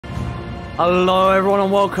Hello everyone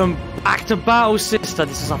and welcome back to Battle Sister.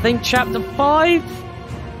 This is, I think, chapter 5.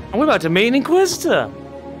 And we're about to meet an Inquisitor.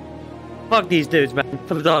 Fuck these dudes, man.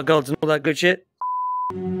 For the Dark Gods and all that good shit.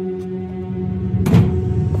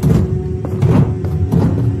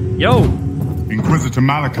 Yo! Inquisitor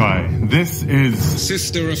Malachi, this is...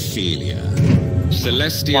 Sister Ophelia,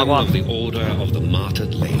 Celestial of the Order of the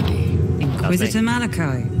Martyred Lady. Inquisitor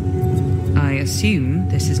Malachi. I assume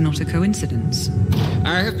this is not a coincidence.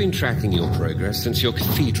 I have been tracking your progress since your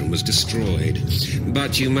cathedral was destroyed.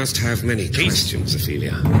 But you must have many questions,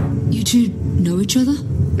 Ophelia. You two know each other?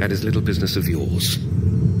 That is little business of yours.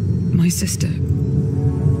 My sister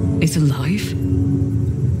is alive?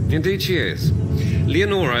 Indeed she is.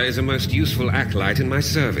 Leonora is a most useful acolyte in my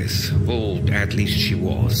service. Or at least she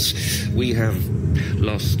was. We have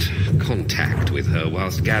lost contact with her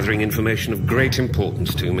whilst gathering information of great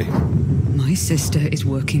importance to me. My sister is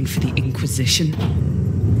working for the Inquisition.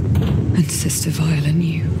 And Sister Viola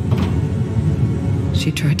knew.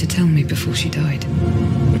 She tried to tell me before she died.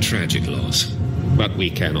 A tragic loss. But we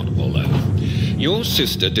cannot wallow. Your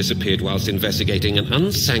sister disappeared whilst investigating an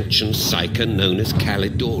unsanctioned psyker known as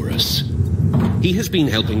Calidorus. He has been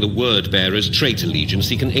helping the Word-Bearers Traitor Legion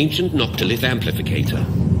seek an ancient Noctilith amplificator.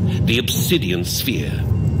 The Obsidian Sphere.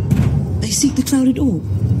 They seek the Clouded Orb,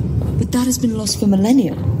 but that has been lost for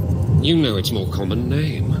millennia. You know its more common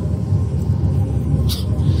name.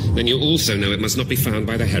 Then you also know it must not be found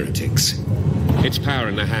by the heretics. Its power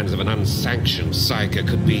in the hands of an unsanctioned psyker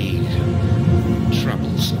could be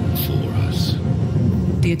troublesome for us.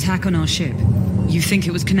 The attack on our ship. You think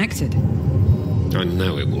it was connected? I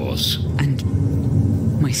know it was.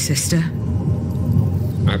 And my sister?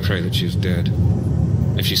 I pray that she's dead.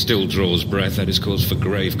 If she still draws breath, that is cause for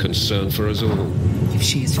grave concern for us all. If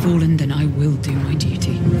she has fallen, then I will do my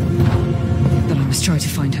duty. But I must try to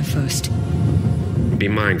find her first. Be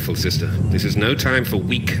mindful, sister. This is no time for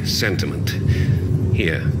weak sentiment.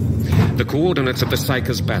 Here. The coordinates of the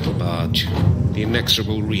Psyker's battle barge. The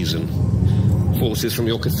inexorable reason. Forces from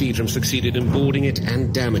your cathedral succeeded in boarding it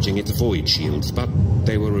and damaging its void shields, but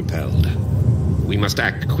they were repelled. We must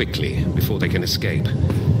act quickly before they can escape.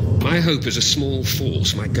 My hope is a small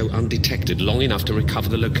force might go undetected long enough to recover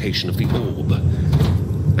the location of the orb.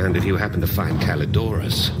 And if you happen to find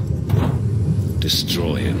Calidorus,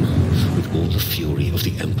 destroy him with all the fury of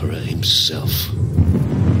the Emperor himself.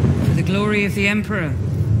 For the glory of the Emperor,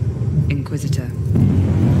 Inquisitor.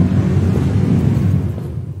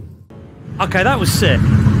 Okay, that was sick.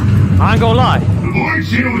 I ain't gonna lie. The void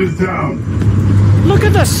shield is down! Look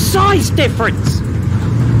at the size difference!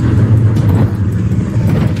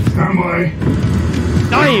 Stand by.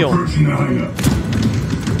 Damn! Approaching the hangar.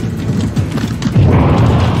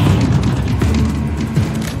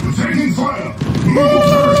 We're taking fire! Move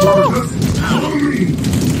territories! Follow me!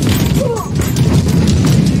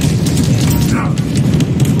 Now!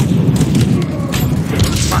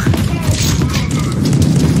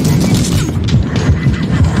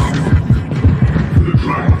 The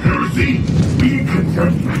tribe of heresy, be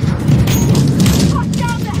content. Cut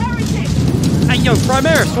down the heretic! Hey, yo,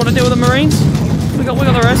 Primaris, want to deal with the Marines? We got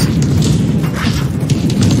the rest.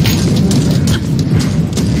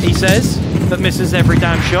 He says, but misses every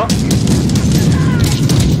damn shot.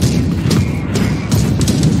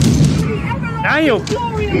 Damn!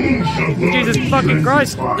 Jesus fucking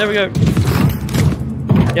Christ! There we go.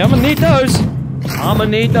 Yeah, I'm gonna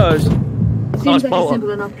need those. Seems Nice like bolt a on. simple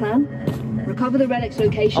enough plan. Recover the relic's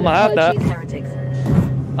location I'ma have and that. purge these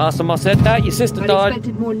heretics. Last time I said that, your sister I'd died.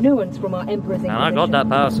 expected more nuance from our Emperor's And I got that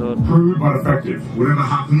power sword. Crude but effective. Whatever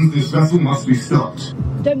happens, this vessel must be stopped.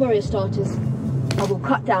 Don't worry, Astartes. I will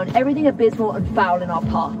cut down everything abysmal and foul in our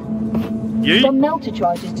path. Yeet. Some melter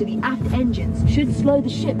charges to the aft engines should slow the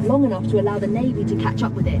ship long enough to allow the Navy to catch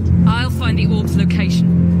up with it. I'll find the orb's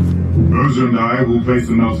location. Rosa and I will place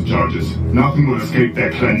the melter charges. Nothing will escape their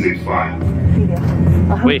cleansing fire. Ophelia,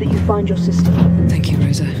 I hope Wait. that you find your sister. Thank you,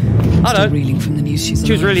 Rosa. I'm I still know. reeling from the news she's alive.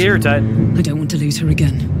 She was really irritating. I don't want to lose her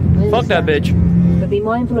again. I Fuck that understand. bitch. But be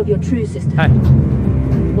mindful of your true sister. Hey.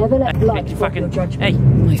 Never let Hey, blood you block your fucking... judgment. Hey.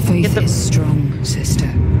 My faith Get the- is strong, sister.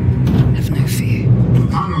 Have no fear. The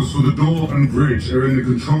panels for the door and bridge are in the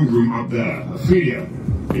control room up there. Ophelia,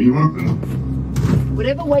 can you open?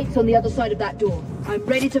 Whatever waits on the other side of that door, I'm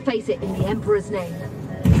ready to face it in the Emperor's name.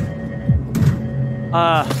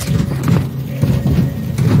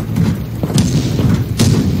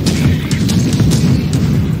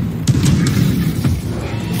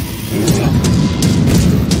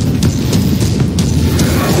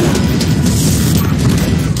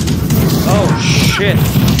 shit.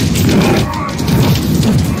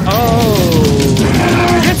 Oh.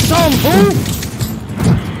 Get some, fool!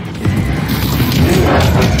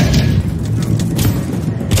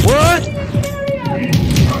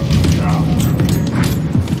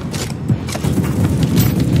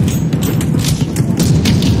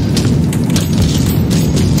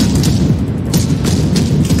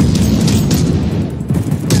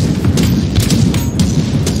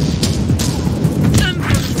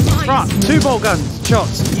 2 bolt guns.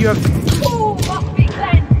 Shots. You have... Oh, must be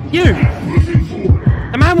cleansed. You!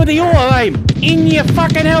 The man with the auto aim! In your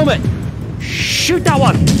fucking helmet! Shoot that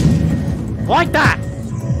one! Like that!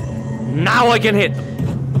 Now I can hit them.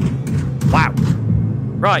 Wow.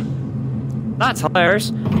 Right. That's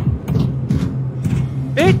hilarious.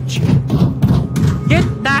 Bitch! Get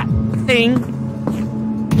that thing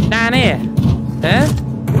down here. Yeah?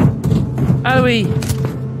 How do we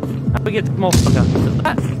get the motherfucker?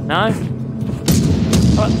 That? No.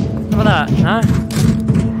 What about that? No.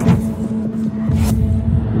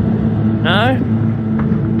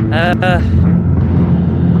 No.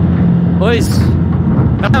 Boys.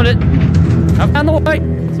 Found it. I found the way.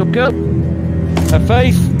 It's all good. Have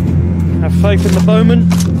faith. Have faith in the bowmen.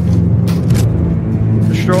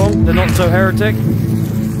 They're strong. They're not so heretic.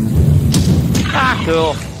 Back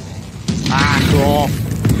off. Back off.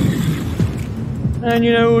 And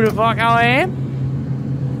you know who the fuck I am?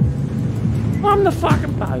 I'm the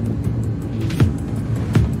fucking bowman.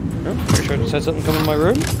 Oh, pretty sure it said something come in my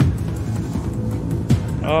room.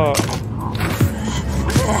 Oh.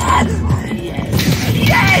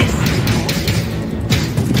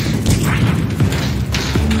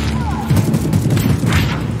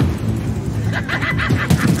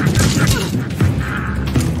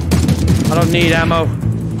 I don't need ammo.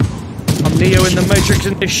 I'm Neo in the Matrix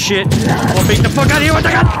in this shit. I'll beat the fuck out of you with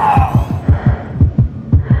the gun!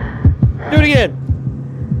 Do it again!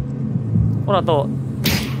 What I thought.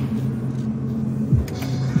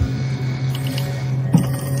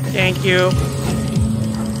 Thank you.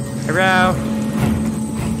 Hello.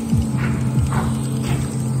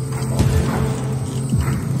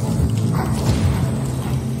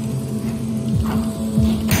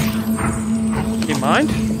 Do you mind?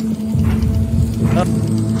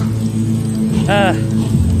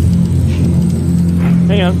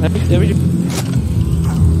 Hang on. There we go.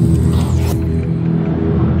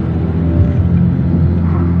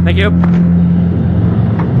 Thank you.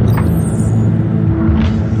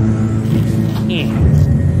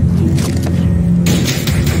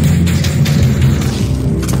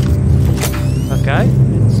 Okay,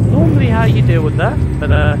 it's normally how you deal with that, but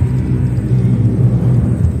no.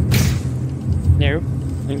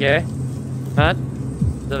 Okay. What?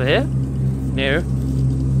 Over here? No.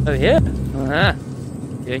 Over here? Uh-huh.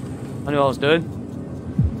 Okay. I knew what I was doing.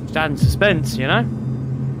 Stand in suspense, you know?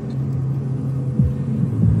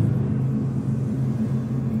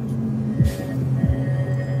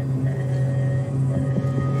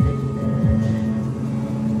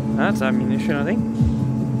 That's ammunition, I think.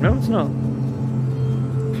 No, it's not.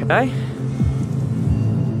 Okay.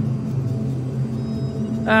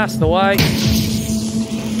 That's the way.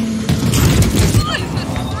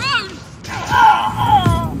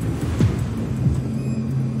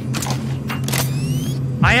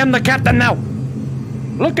 I am the captain now.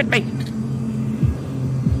 Look at me.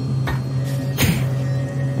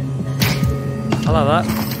 I love that.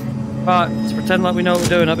 Right, let's pretend like we know what we're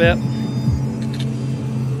doing up here.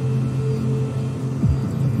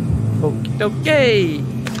 Okay. I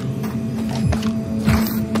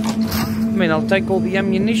mean, I'll take all the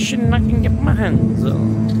ammunition I can get my hands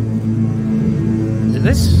on. Is it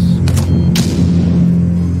this?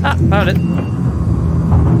 Ah, found it.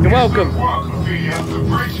 You're welcome. The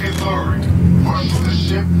bridge is lowering. Push to the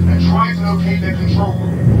ship and try to locate their control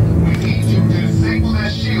room. We need you to disable their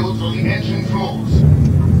shields on the engine floors.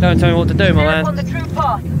 Don't tell me what to do, my man. On the true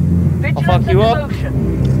path. I'll fuck you up.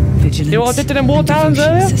 Vigilance. See what I did to them war talons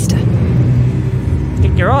earlier? Sister.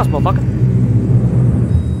 Kick your ass, motherfucker.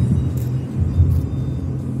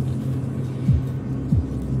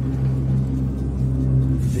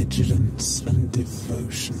 Vigilance and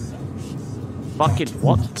devotion. Fucking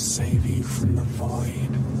what? Not save you from the void.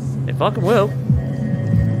 It fucking will.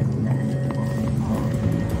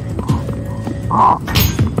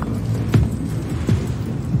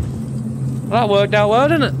 Well, that worked out well,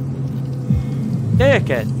 didn't it?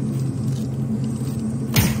 Dickhead.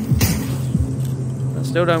 That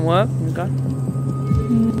still don't work. Okay.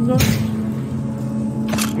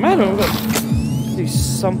 Man, we've got to do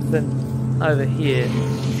something over here.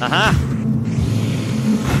 Aha!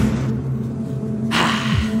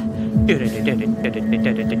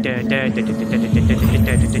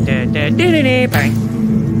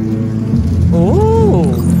 Ooh!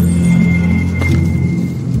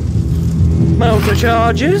 Motor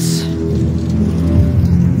charges.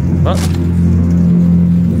 What?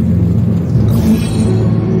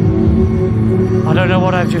 I don't know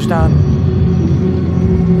what I've just done,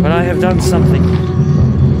 but I have done something,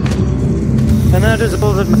 and that is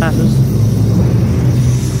all that matters.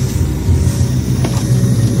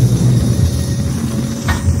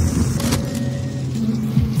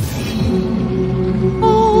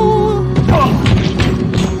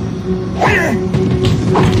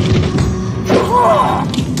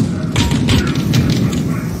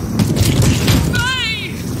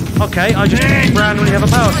 Okay, I just randomly have a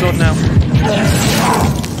power sword now.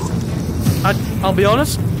 I'll be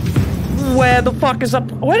honest. Where the fuck is that?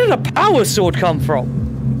 Where did a power sword come from?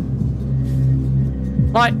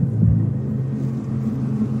 Like...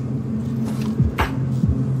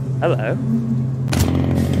 Hello?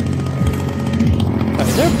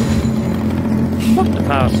 Is there? Fuck the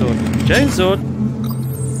power sword. Chainsword.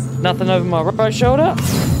 Nothing over my right shoulder.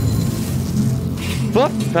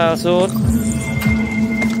 Fuck the power sword.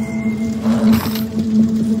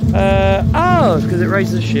 Oh, it's because it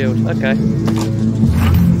raises the shield. Okay.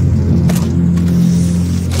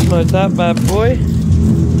 Load that bad boy.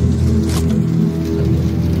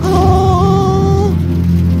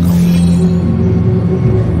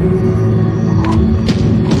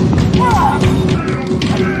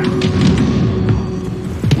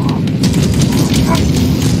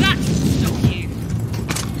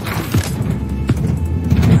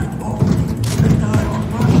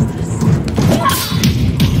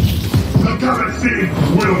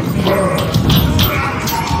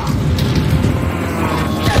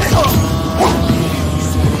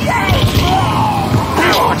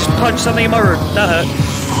 Something in my room. That hurt.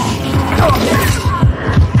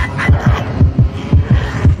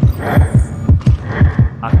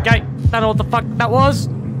 Okay, don't know what the fuck that was,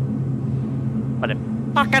 but it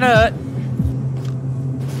fucking hurt.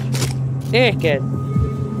 Dickhead.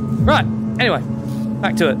 Right, anyway,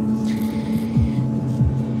 back to it.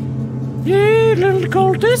 You little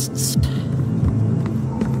cultists.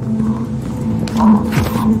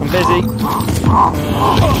 I'm busy.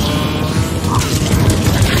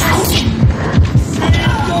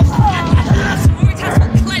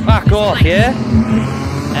 Fuck off, yeah?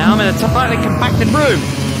 Now I'm in a tightly compacted room.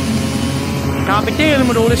 Can't be dealing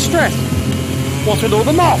with all this stress. What's with all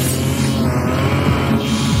the moths?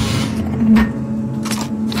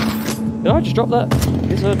 Did I just drop that?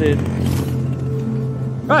 Yes, I did.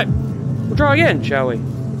 Right, we'll try again, shall we?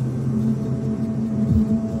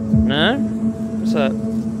 No? What's that?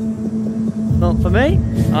 Not for me?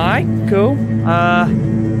 Alright, cool.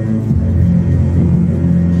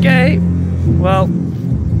 Okay. Well,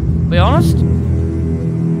 be honest.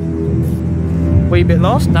 Wee bit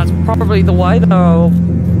lost. That's probably the way that I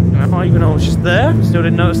don't even know I was just there. Still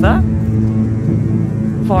didn't notice that.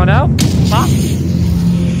 Find out.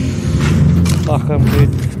 Fuck, I'm good.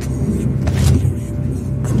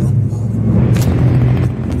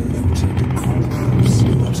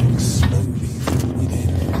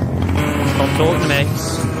 Stop talking to me.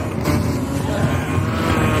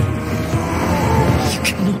 You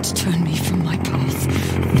cannot turn me from my path,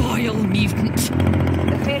 vile mutant.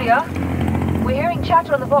 Ophelia, we're hearing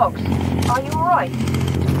chatter on the box. Are you alright?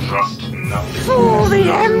 Trust nothing. For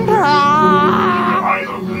the Emperor! Keep your eyes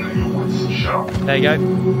open and your wits sharp. There you go.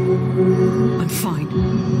 I'm fine.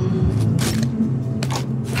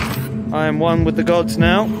 I am one with the gods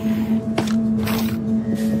now.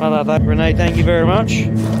 I'll have that grenade, thank you very much.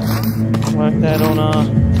 Work that on our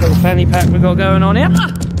little fanny pack we got going on here.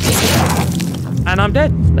 And I'm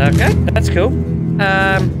dead. Okay, that's cool.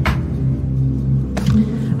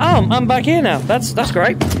 Oh, I'm back here now. That's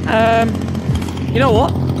great. You know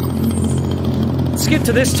what? Skip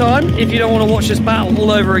to this time if you don't want to watch this battle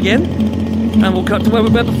all over again. And we'll cut to where we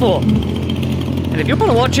were before. And if you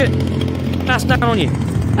want to watch it, that's down on you.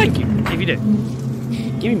 Thank you, if you do.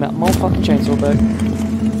 Give me that motherfucking chainsaw back.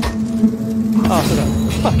 Oh, so I got a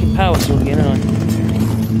fucking power sword again, haven't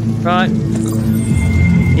I? Right.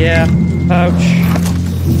 Yeah, pouch.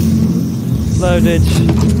 Loaded.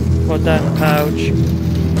 Put that in the pouch.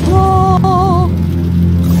 Oh.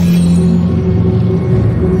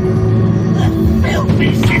 The filthy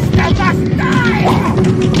sister must die!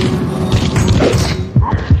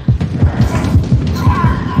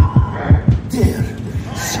 Dear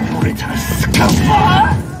Senorita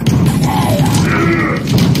Scalper!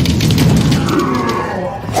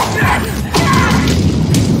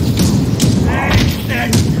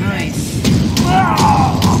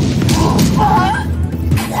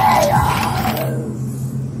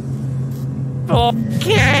 For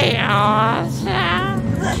chaos!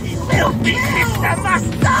 The filthy sister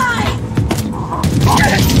must die!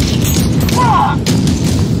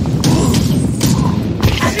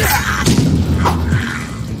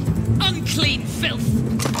 Unclean filth!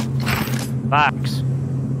 Facts.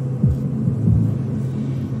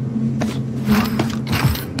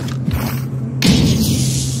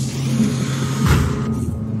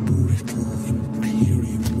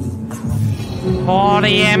 For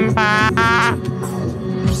the Empire!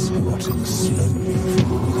 Squatting slowly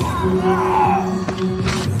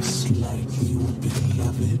just like your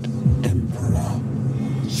beloved Emperor.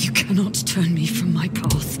 You cannot turn me from my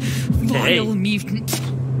path, Vile mutant.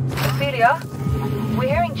 Ophelia, we're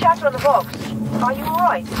hearing chatter on the box. Are you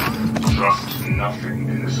alright? Trust nothing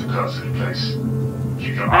in this accursed place.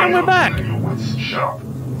 Keep your And eyes we're open back. and your wits sharp.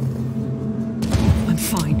 I'm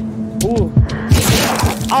fine. Ooh.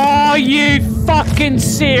 Are you fucking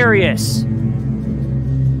serious?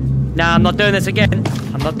 Nah, I'm not doing this again.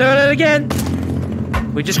 I'm not doing it again.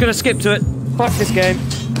 We're just gonna skip to it. Fuck this game.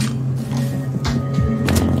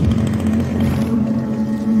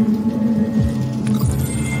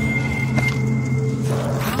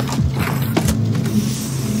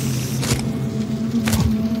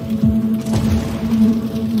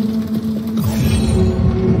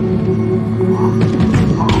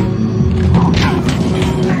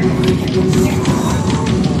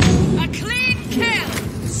 A clean kill!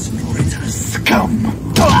 Scum!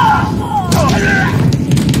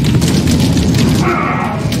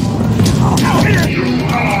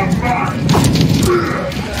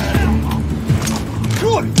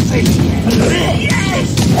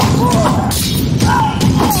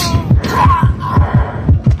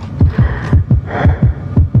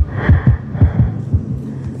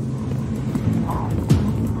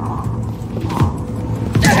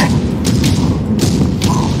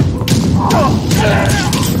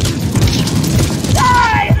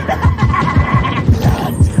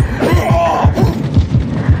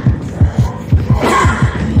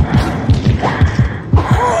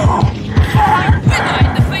 Wither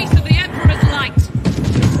in the face of the Emperor's light!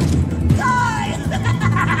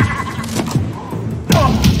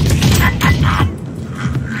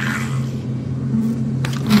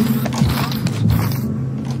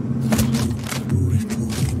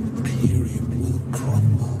 Period will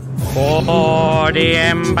crumble. For the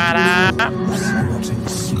Emperor. Rotting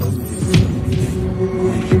slowly.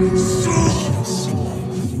 Just like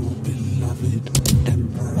your beloved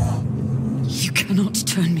Emperor. You cannot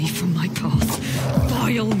turn me from my path.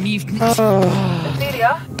 Vile mutant.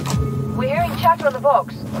 Ophelia, we're hearing chatter on the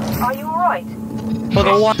box. Are you alright? For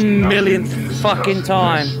the 1 millionth fucking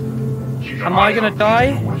time. Am I gonna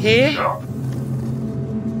die here?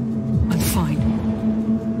 I'm fine.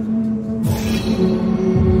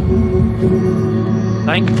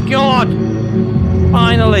 Thank God!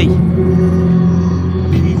 Finally!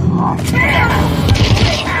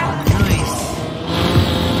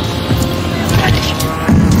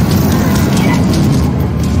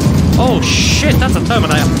 Oh shit, that's a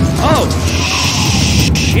Terminator! Oh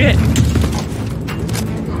shit!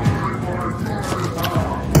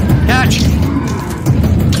 Catch!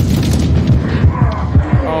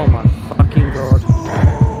 Oh my fucking God.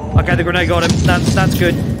 Okay, the grenade got him. That's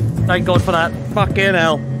good. Thank God for that. Fucking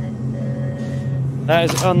hell. That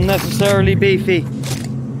is unnecessarily beefy.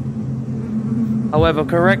 However,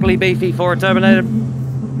 correctly beefy for a Terminator.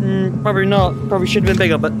 Probably not. Probably should have been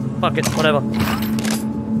bigger, but fuck it, whatever.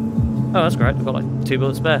 Oh, that's great. I've got like 2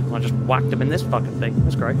 bullets spare. I just whacked him in this fucking thing.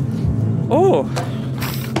 That's great. Oh!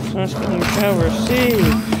 That's getting HERESY.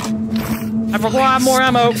 I've required more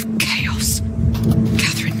ammo. Chaos.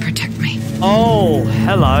 Catherine, protect me. Oh,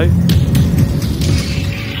 hello.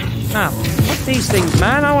 Now, fuck these things,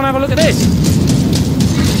 man. I want to have a look at this.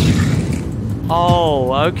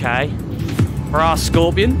 Oh, okay. Brass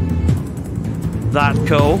Scorpion. That's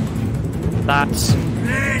cool. That's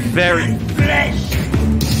very...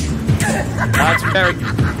 That's very...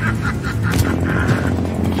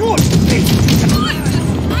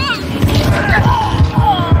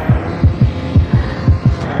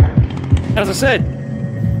 As I said,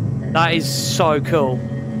 that is so cool.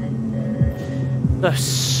 The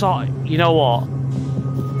so... You know what?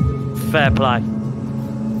 Fair play.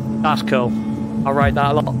 That's cool. I rate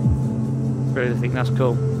that a lot. Really think that's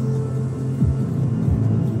cool.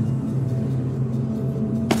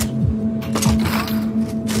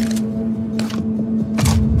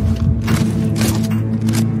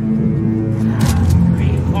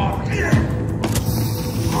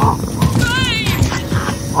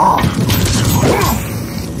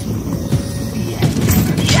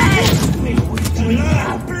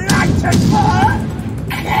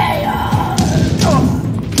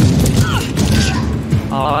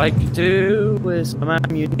 I could do with some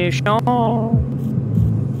ammunition.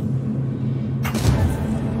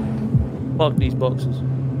 Fuck these boxes.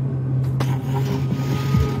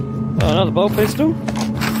 Oh, another bolt pistol.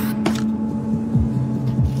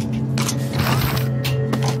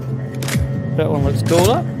 That one looks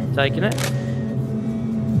cooler. Taking it.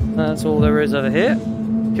 That's all there is over here.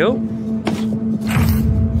 Cool.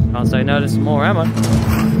 Can't say no to some more ammo.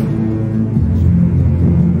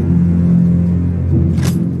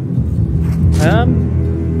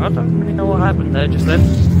 I don't really know what happened there just then.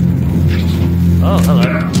 Oh, hello.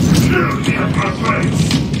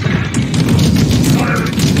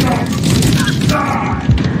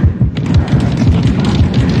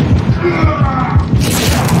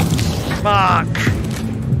 Fuck.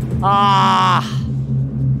 Ah.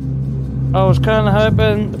 I was kind of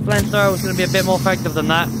hoping the flamethrower was going to be a bit more effective than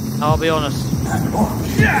that. I'll be honest.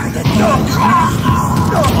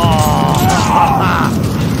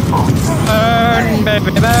 Burn,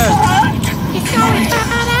 baby, burn.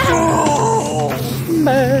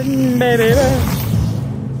 Burn, baby, burn.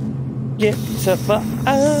 Get to fuck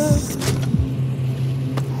out.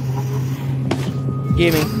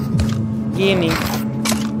 Gimme. Gimme.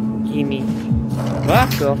 Gimme.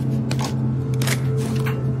 Fuck off.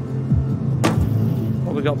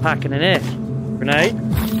 What we got packing in here? Grenade.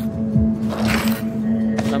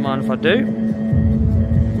 Don't mind if I do.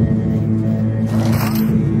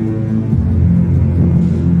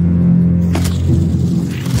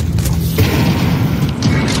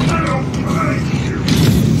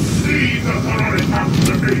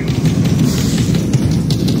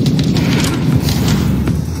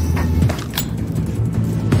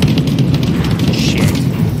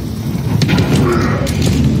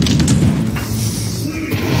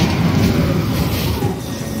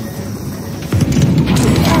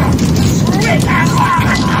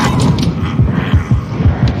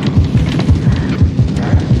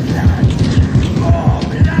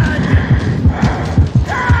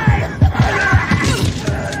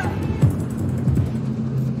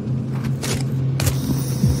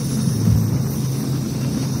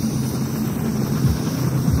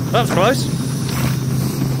 That was close.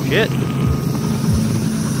 Shit.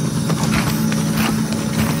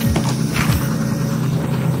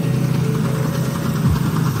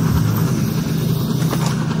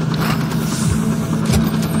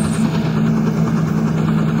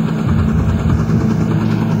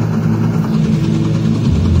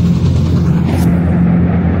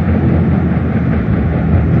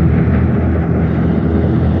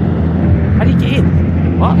 How do you get in?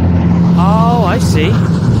 What? Oh, I see.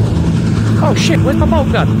 Oh shit, where's my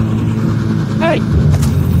bolt gun? Hey!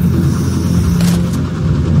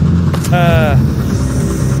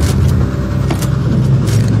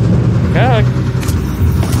 Okay.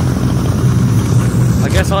 I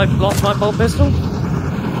guess I've lost my bolt pistol?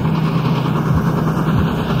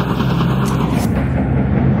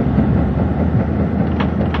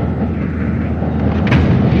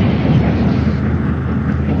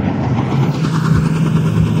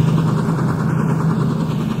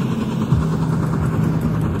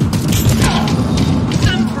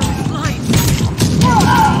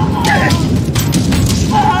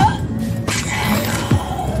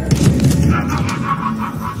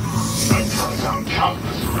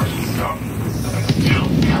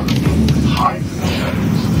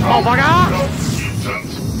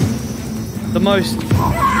 The most. My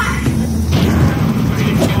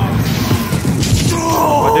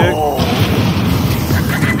dick.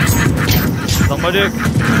 Not my dick.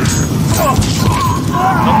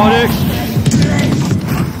 Not my dick.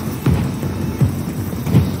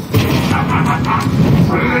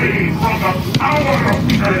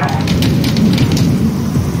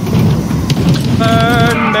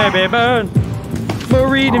 Burn, baby, burn.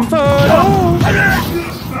 Marine Inferno.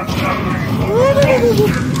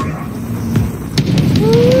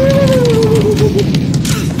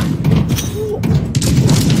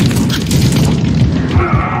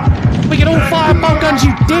 We can all fire bolt guns,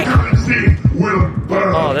 you dick!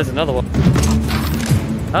 Oh, there's another one.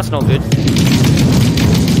 That's not good.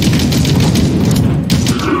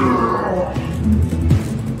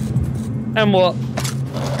 And what?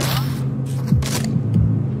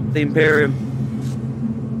 The Imperium.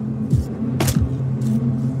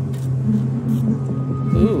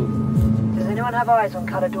 Ooh. Does anyone have eyes on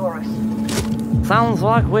Caladoris? Sounds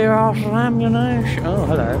like we're after ammunition. Oh,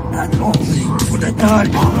 hello. And nothing for the dark.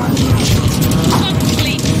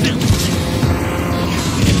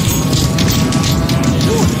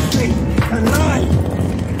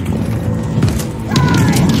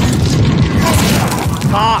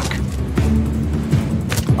 Fuck!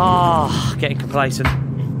 Ah, oh, getting complacent.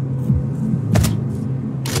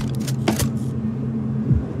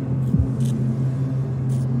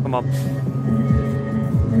 Come on.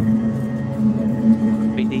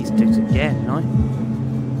 Beat these dudes again, no?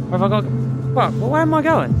 Where have I got? Fuck, well, where am I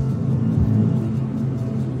going?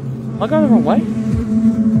 Am I going the wrong way?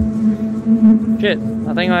 Shit,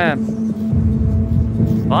 I think I am.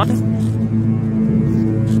 What?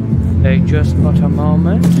 Take just but a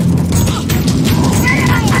moment.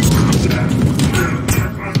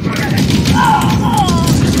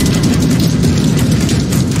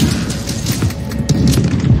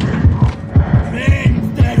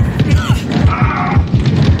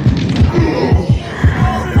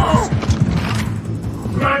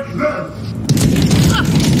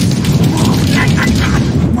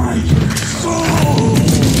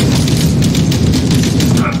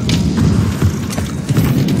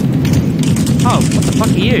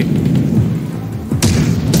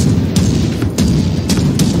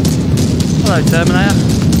 Hello, Terminator.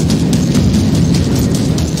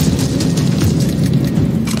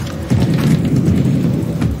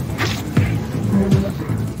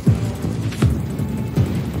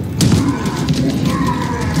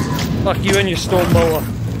 Fuck you and your Stormbolter.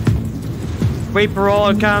 Reaper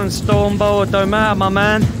Autocannon, Stormbolter, don't matter, my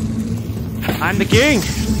man. I'm the king.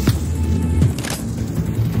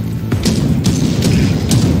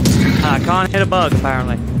 I can't hit a bug,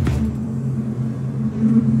 apparently.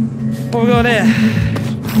 What we got here?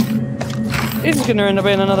 This is going to end up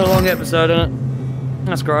being another long episode, isn't it?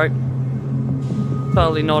 That's great.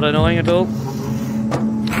 Totally not annoying at all.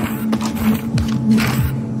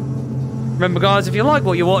 Remember, guys, if you like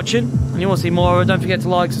what you're watching and you want to see more of it, don't forget to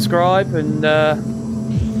like, subscribe, and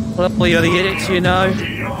all the other idiots you know,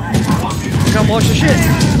 come watch the shit.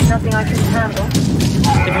 Nothing I can handle.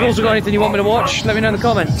 If you've also got anything you want me to watch, let me know in the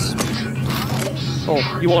comments. Or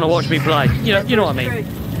you want to watch me play. You know what I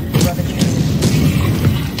mean.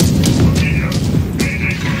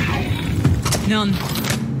 None.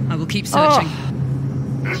 I will keep searching.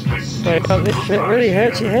 This shit really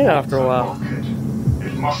hurts your head after a while.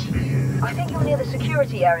 I think you're near the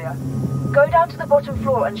security area. Go down to the bottom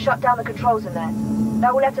floor and shut down the controls in there.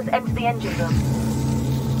 That will let us enter the engine room.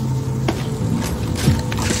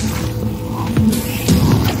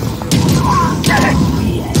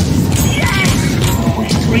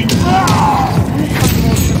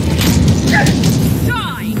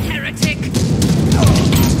 Die, heretic!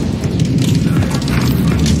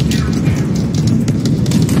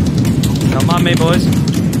 Don't mind me, boys.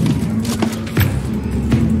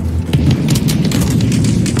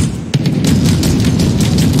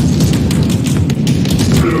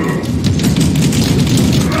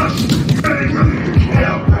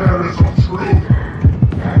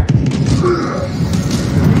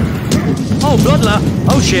 Oh, Bloodler!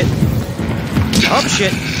 Oh shit! Oh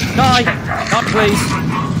shit! Die! Die, please!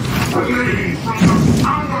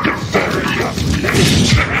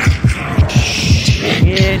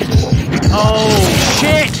 Shit! Oh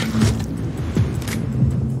shit!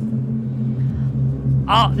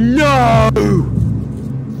 Oh no!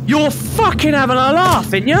 You're fucking having a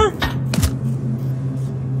laugh, ain't you?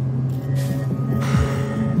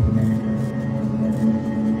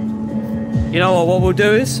 You know what we'll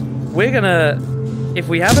do is, we're gonna, if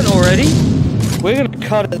we haven't already, we're gonna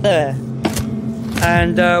cut it there.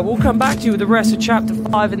 And we'll come back to you with the rest of chapter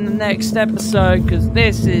 5 in the next episode, because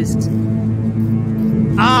this is...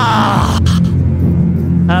 out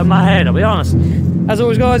of my head, I'll be honest. As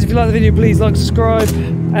always, guys, if you like the video, please like, subscribe,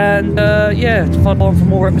 and yeah, follow on for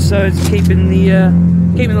more episodes, keeping the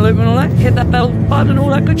loop and all that, hit that bell button and all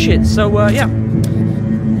that good shit. So yeah,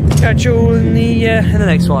 catch you all in the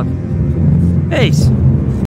next one. Peace.